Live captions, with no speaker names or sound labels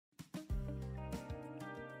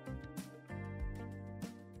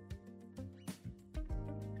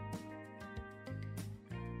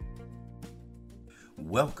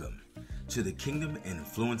Welcome to the Kingdom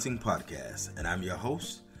Influencing Podcast, and I'm your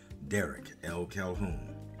host, Derek L.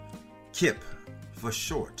 Calhoun. KIP, for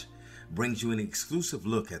short, brings you an exclusive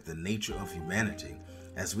look at the nature of humanity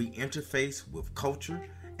as we interface with culture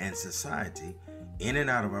and society in and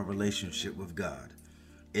out of our relationship with God.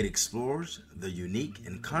 It explores the unique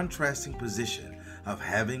and contrasting position of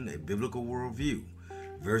having a biblical worldview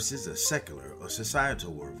versus a secular or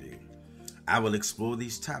societal worldview. I will explore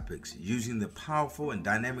these topics using the powerful and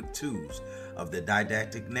dynamic tools of the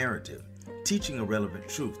didactic narrative, teaching a relevant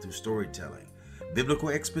truth through storytelling, biblical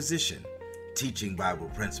exposition, teaching Bible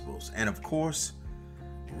principles, and of course,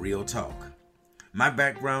 real talk. My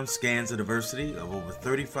background scans a diversity of over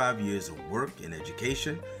 35 years of work in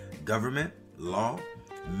education, government, law,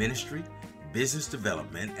 ministry, business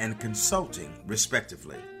development, and consulting,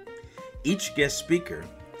 respectively. Each guest speaker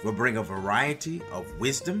will bring a variety of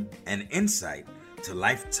wisdom and insight to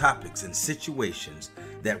life topics and situations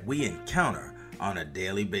that we encounter on a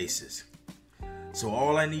daily basis. So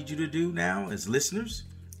all I need you to do now as listeners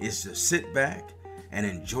is to sit back and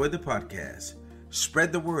enjoy the podcast.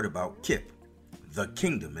 Spread the word about KIP, the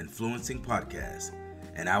Kingdom Influencing Podcast.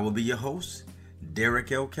 And I will be your host,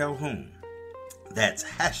 Derek L. Calhoun. That's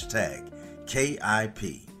hashtag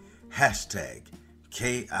KIP, hashtag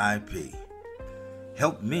KIP.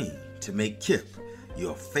 Help me to make KIP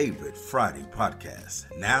your favorite Friday podcast.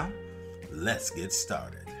 Now, let's get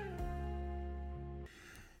started.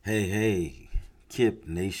 Hey, KIP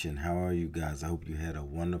Nation, how are you guys? I hope you had a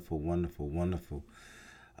wonderful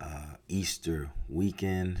Easter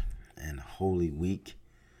weekend and Holy Week.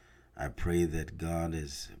 I pray that God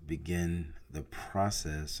has begun the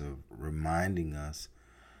process of reminding us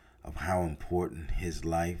of how important His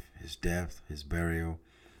life, His death, His burial,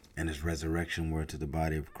 and His resurrection were to the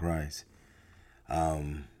body of Christ,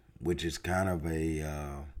 which is kind of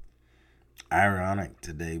ironic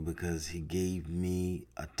today because He gave me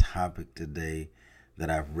a topic today that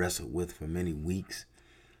I've wrestled with for many weeks,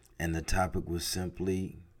 and the topic was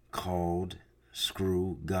simply called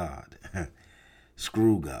Screw God.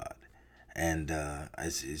 Screw God. And I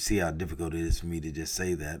see how difficult it is for me to just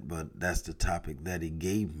say that, but that's the topic that He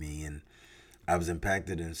gave me, and I was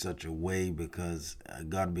impacted in such a way because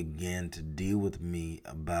God began to deal with me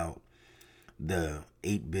about the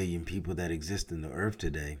 8 billion people that exist in the earth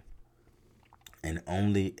today, and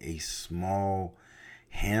only a small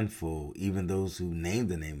handful, even those who name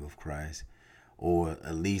the name of Christ, or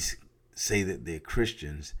at least say that they're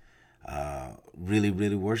Christians, really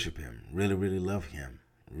worship Him, really love Him,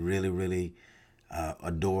 really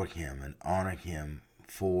adore Him and honor Him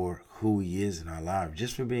for who He is in our lives,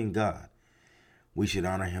 just for being God. We should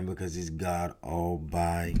honor Him because He's God all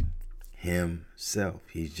by Himself.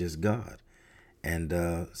 He's just God.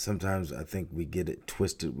 And sometimes I think we get it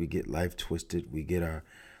twisted. We get life twisted. We get our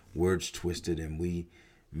words twisted, and we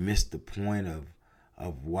miss the point of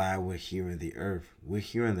why we're here in the earth. We're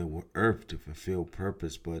here in the earth to fulfill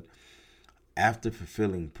purpose, but after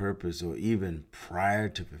fulfilling purpose, or even prior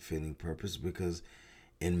to fulfilling purpose, because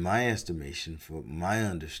in my estimation, for my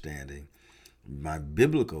understanding, my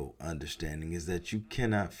biblical understanding is that you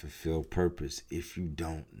cannot fulfill purpose if you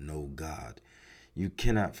don't know God. You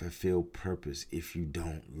cannot fulfill purpose if you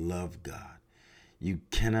don't love God. You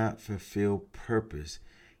cannot fulfill purpose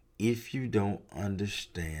if you don't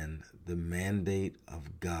understand the mandate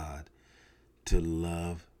of God to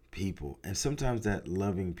love people. And sometimes that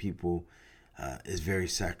loving people is very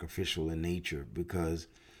sacrificial in nature, because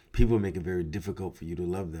people make it very difficult for you to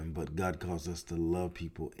love them, but God calls us to love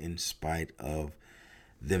people in spite of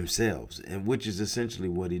themselves, and which is essentially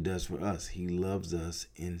what He does for us. He loves us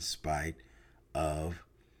in spite of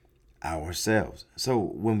ourselves. So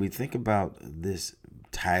when we think about this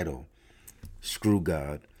title, Screw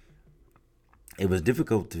God, it was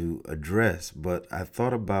difficult to address, but I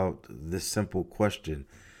thought about this simple question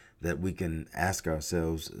that we can ask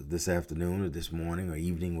ourselves this afternoon or this morning or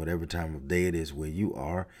evening, whatever time of day it is where you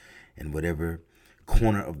are, and whatever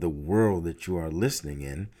corner of the world that you are listening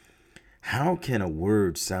in. How can a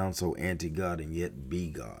word sound so anti-God and yet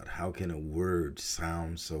be God? How can a word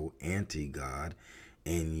sound so anti-God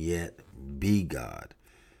and yet be God?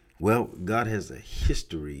 Well, God has a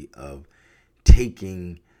history of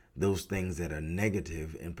taking those things that are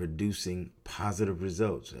negative and producing positive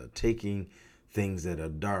results, taking things that are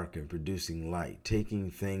dark and producing light, taking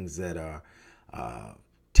things that are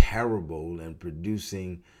terrible and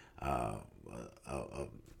producing a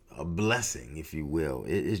blessing, if you will.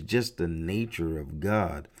 It is just the nature of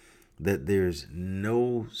God that there's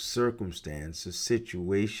no circumstance or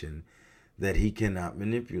situation that He cannot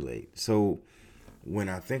manipulate. So when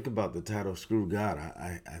I think about the title Screw God,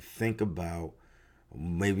 I think about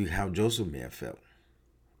maybe how Joseph may have felt.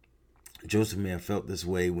 Joseph may have felt this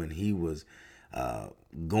way when he was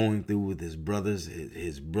going through with his brothers.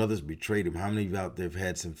 His brothers betrayed him. How many of you out there have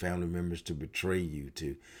had some family members to betray you,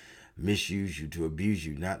 to misuse you, to abuse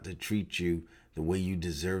you, not to treat you the way you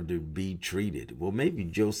deserve to be treated? Well, maybe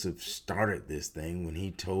Joseph started this thing when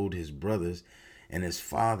he told his brothers and his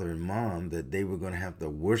father and mom that they were going to have to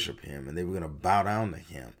worship him and they were going to bow down to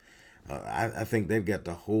him. I think they've got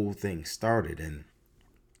the whole thing started. And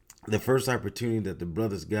the first opportunity that the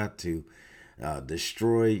brothers got to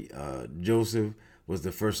destroy Joseph was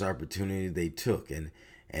the first opportunity they took, and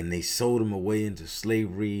they sold him away into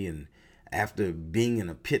slavery. And after being in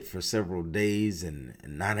a pit for several days and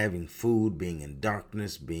not having food, being in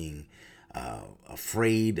darkness, being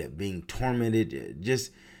afraid, being tormented,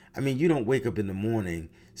 you don't wake up in the morning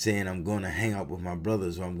saying, I'm going to hang out with my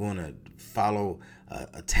brothers, or I'm going to follow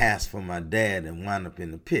a task from my dad and wind up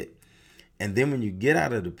in the pit. And then when you get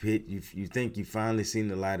out of the pit, you think you finally seen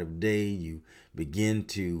the light of day. You begin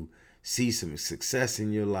to see some success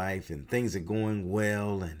in your life and things are going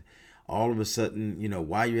well. And all of a sudden,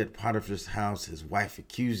 while you're at Potiphar's house, his wife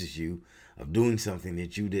accuses you of doing something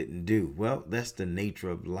that you didn't do. Well, that's the nature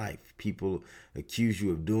of life. People accuse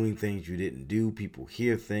you of doing things you didn't do. People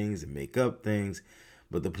hear things and make up things.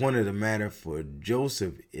 But the point of the matter for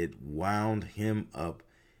Joseph, it wound him up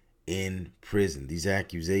in prison, these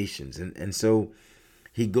accusations. And so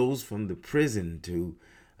he goes from the prison to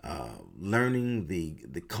learning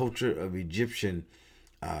the culture of Egyptian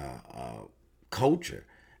culture.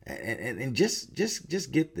 And just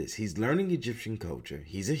get this. He's learning Egyptian culture.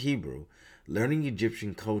 He's a Hebrew, learning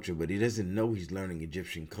Egyptian culture, but he doesn't know he's learning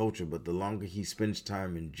Egyptian culture. But the longer he spends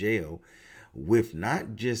time in jail with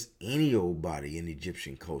not just any old body in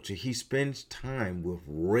Egyptian culture, he spends time with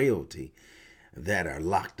royalty that are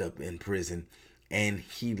locked up in prison, and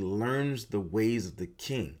he learns the ways of the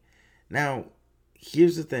king. Now,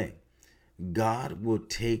 here's the thing. God will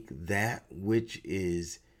take that which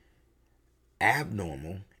is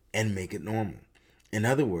abnormal and make it normal. In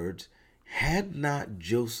other words, had not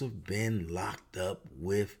Joseph been locked up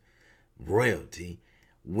with royalty,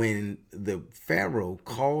 when the Pharaoh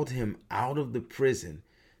called him out of the prison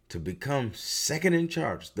to become second in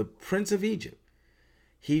charge, the Prince of Egypt,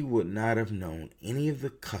 he would not have known any of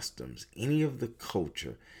the customs, any of the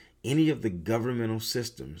culture, any of the governmental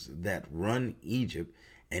systems that run Egypt,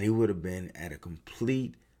 and he would have been at a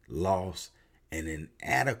complete loss and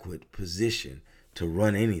inadequate position to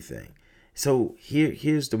run anything. So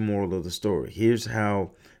here's the moral of the story. Here's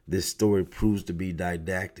how this story proves to be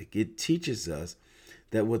didactic. It teaches us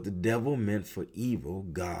that what the devil meant for evil,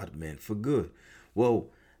 God meant for good. Well,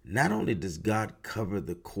 not only does God cover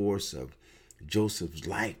the course of Joseph's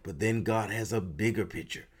life, but then God has a bigger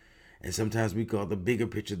picture. And sometimes we call the bigger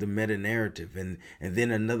picture the meta narrative, and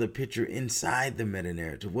then another picture inside the meta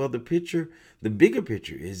narrative. Well, the bigger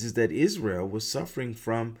picture is that Israel was suffering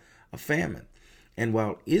from a famine. And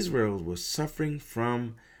while Israel was suffering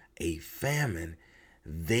from a famine,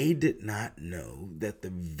 they did not know that the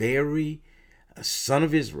very son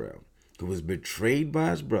of Israel, who was betrayed by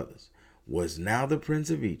his brothers, was now the Prince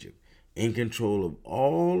of Egypt, in control of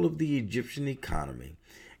all of the Egyptian economy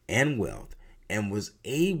and wealth, and was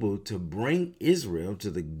able to bring Israel to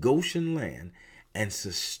the Goshen land and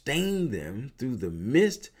sustain them through the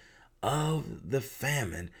midst of the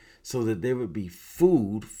famine, so that there would be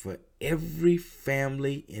food for every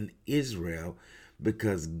family in Israel,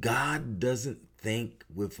 because God doesn't think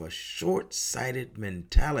with a short-sighted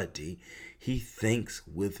mentality. He thinks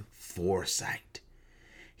with foresight.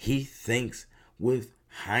 He thinks with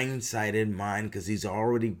hindsight in mind, because he's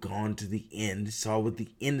already gone to the end, saw what the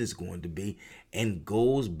end is going to be, and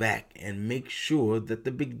goes back and makes sure that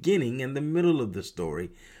the beginning and the middle of the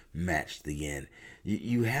story match the end.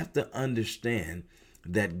 You have to understand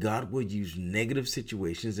that God will use negative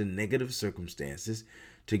situations and negative circumstances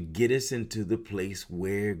to get us into the place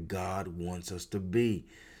where God wants us to be.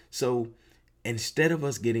 So instead of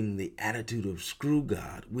us getting the attitude of screw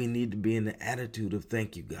God, we need to be in the attitude of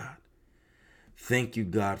thank you, God. Thank you,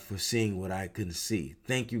 God, for seeing what I couldn't see.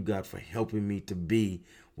 Thank you, God, for helping me to be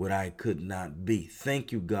what I could not be.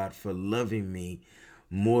 Thank you, God, for loving me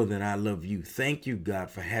more than I love you. Thank you, God,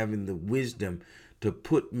 for having the wisdom to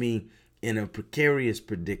put me in a precarious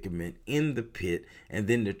predicament in the pit, and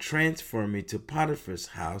then to transfer me to Potiphar's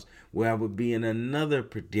house, where I would be in another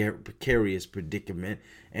precarious predicament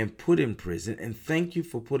and put in prison. And thank you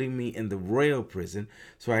for putting me in the royal prison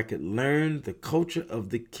so I could learn the culture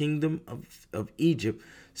of the kingdom of Egypt,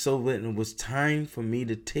 so that when it was time for me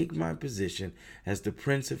to take my position as the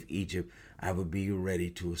Prince of Egypt, I would be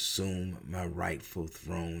ready to assume my rightful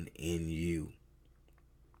throne in you.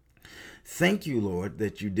 Thank you, Lord,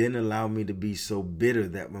 that you didn't allow me to be so bitter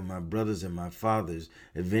that when my brothers and my fathers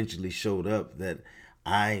eventually showed up, that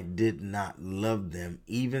I did not love them,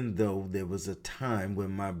 even though there was a time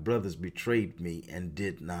when my brothers betrayed me and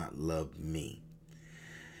did not love me.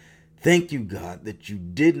 Thank you, God, that you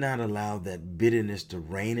did not allow that bitterness to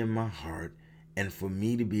reign in my heart and for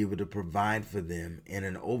me to be able to provide for them in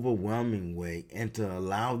an overwhelming way and to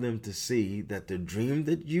allow them to see that the dream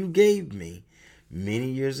that you gave me many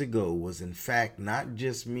years ago was in fact not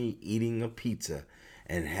just me eating a pizza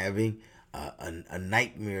and having a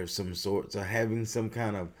nightmare of some sorts or having some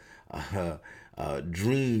kind of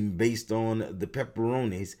dream based on the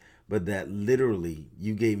pepperonis, but that literally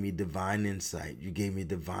you gave me divine insight. You gave me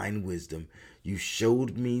divine wisdom. You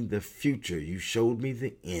showed me the future. You showed me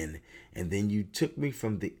the end. And then you took me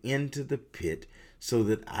from the end to the pit so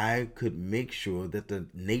that I could make sure that the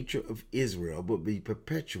nature of Israel would be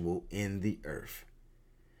perpetual in the earth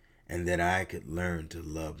and that I could learn to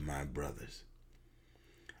love my brothers.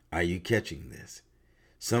 Are you catching this?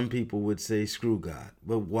 Some people would say screw God,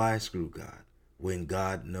 but why screw God? When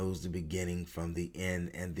God knows the beginning from the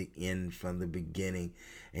end and the end from the beginning,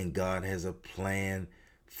 and God has a plan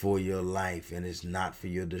for your life, and it's not for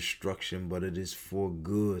your destruction, but it is for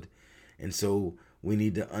good. And so we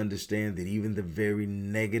need to understand that even the very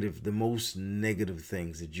negative, the most negative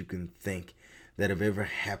things that you can think that have ever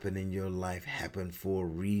happened in your life happen for a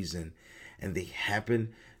reason. And they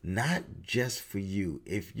happen not just for you.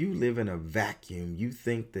 If you live in a vacuum, you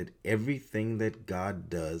think that everything that God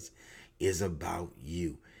does is about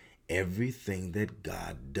you. Everything that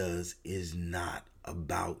God does is not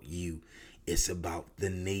about you. It's about the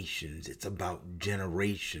nations. It's about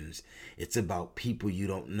generations. It's about people you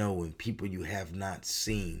don't know and people you have not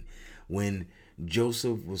seen. When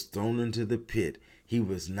Joseph was thrown into the pit, he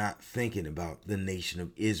was not thinking about the nation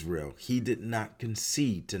of Israel. He did not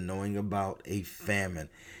concede to knowing about a famine.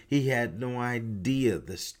 He had no idea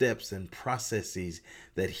the steps and processes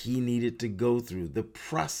that he needed to go through, the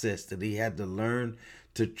process that he had to learn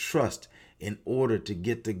to trust in order to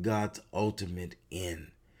get to God's ultimate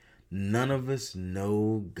end. None of us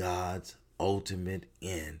know God's ultimate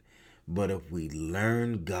end. But if we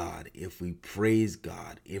learn God, if we praise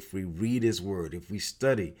God, if we read his word, if we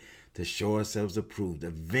study to show ourselves approved,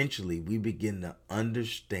 eventually we begin to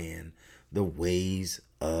understand the ways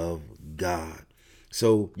of God.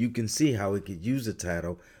 So you can see how it could use a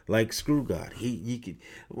title like Screw God. He could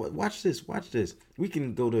watch this. We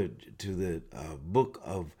can go to the book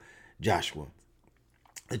of Joshua.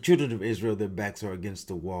 The children of Israel, their backs are against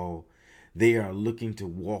the wall. They are looking to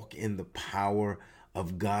walk in the power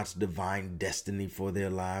of God's divine destiny for their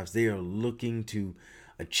lives. They are looking to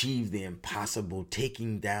achieve the impossible,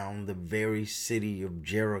 taking down the very city of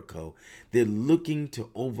Jericho. They're looking to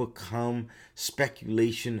overcome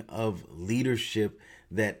speculation of leadership,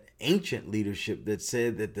 that ancient leadership that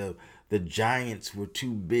said that the giants were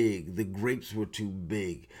too big, the grapes were too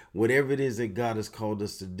big. Whatever it is that God has called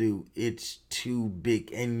us to do, it's too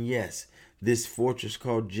big. And yes, this fortress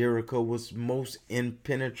called Jericho was most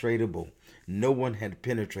impenetrable. No one had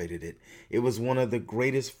penetrated it. It was one of the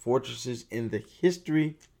greatest fortresses in the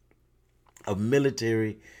history of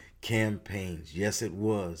military campaigns. Yes, it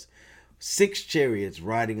was. 6 chariots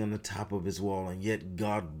riding on the top of his wall, and yet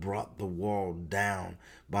God brought the wall down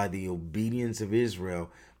by the obedience of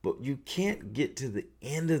Israel. But you can't get to the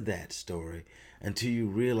end of that story until you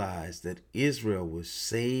realize that Israel was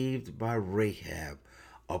saved by Rahab,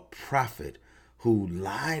 a prophet who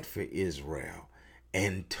lied for Israel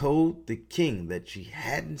and told the king that she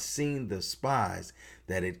hadn't seen the spies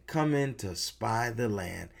that had come in to spy the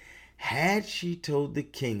land. Had she told the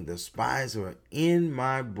king the spies were in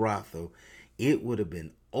my brothel, it would have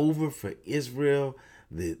been over for Israel.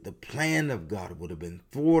 The plan of God would have been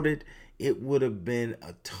thwarted. It would have been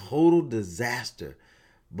a total disaster.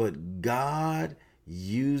 But God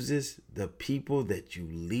uses the people that you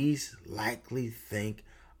least likely think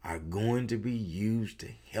are going to be used to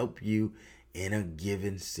help you in a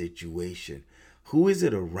given situation. Who is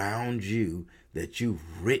it around you that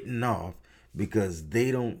you've written off because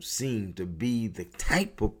they don't seem to be the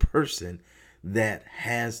type of person that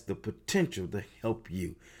has the potential to help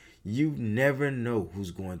you? You never know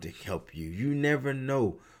who's going to help you. You never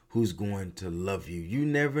know who's going to love you. You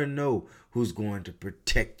never know who's going to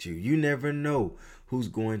protect you. You never know who's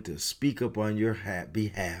going to speak up on your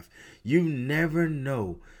behalf. You never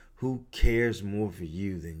know who cares more for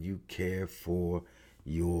you than you care for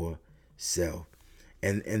yourself.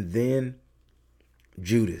 And then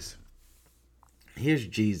Judas. Here's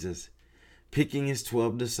Jesus picking his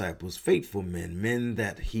 12 disciples, faithful men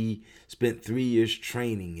that he spent 3 years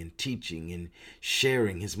training and teaching and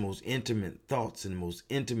sharing his most intimate thoughts and most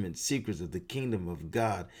intimate secrets of the kingdom of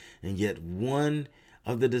God. And yet one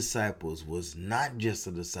of the disciples was not just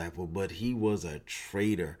a disciple, but he was a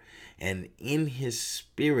traitor. And in his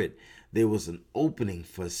spirit, there was an opening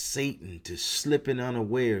for Satan to slip in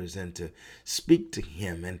unawares and to speak to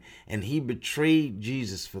him. And he betrayed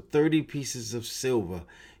Jesus for 30 pieces of silver.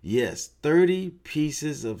 Yes, 30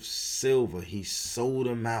 pieces of silver. He sold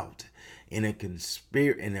him out in a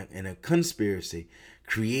conspiracy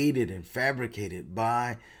created and fabricated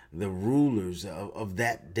by the rulers of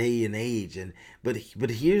that day and age. But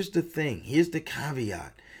here's the thing. Here's the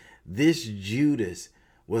caveat. This Judas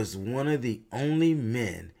was one of the only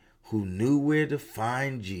men who knew where to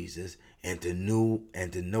find Jesus and to know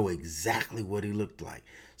exactly what he looked like.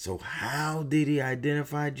 So how did he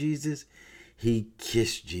identify Jesus? He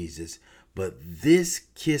kissed Jesus. But this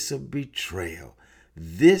kiss of betrayal,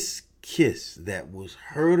 this kiss that was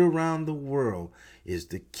heard around the world, is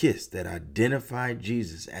the kiss that identified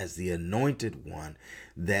Jesus as the anointed one,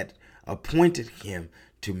 that appointed him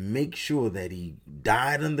to make sure that he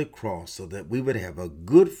died on the cross so that we would have a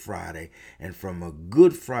Good Friday, and from a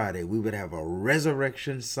Good Friday we would have a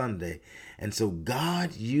Resurrection Sunday. And so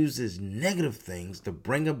God uses negative things to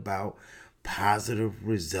bring about positive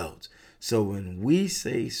results. So when we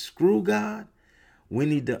say screw God, we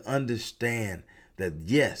need to understand that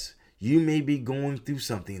yes, you may be going through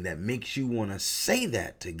something that makes you want to say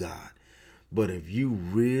that to God. But if you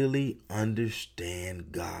really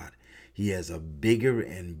understand God, he has a bigger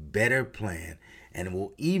and better plan, and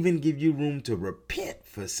will even give you room to repent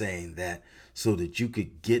for saying that, so that you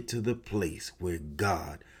could get to the place where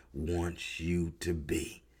God wants you to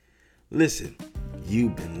be. Listen,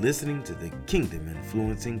 you've been listening to the Kingdom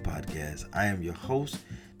Influencing Podcast. I am your host,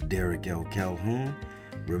 Derek L. Calhoun.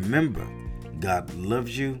 Remember, God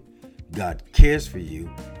loves you, God cares for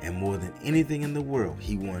you, and more than anything in the world,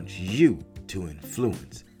 he wants you to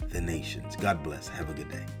influence the nations. God bless. Have a good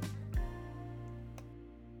day.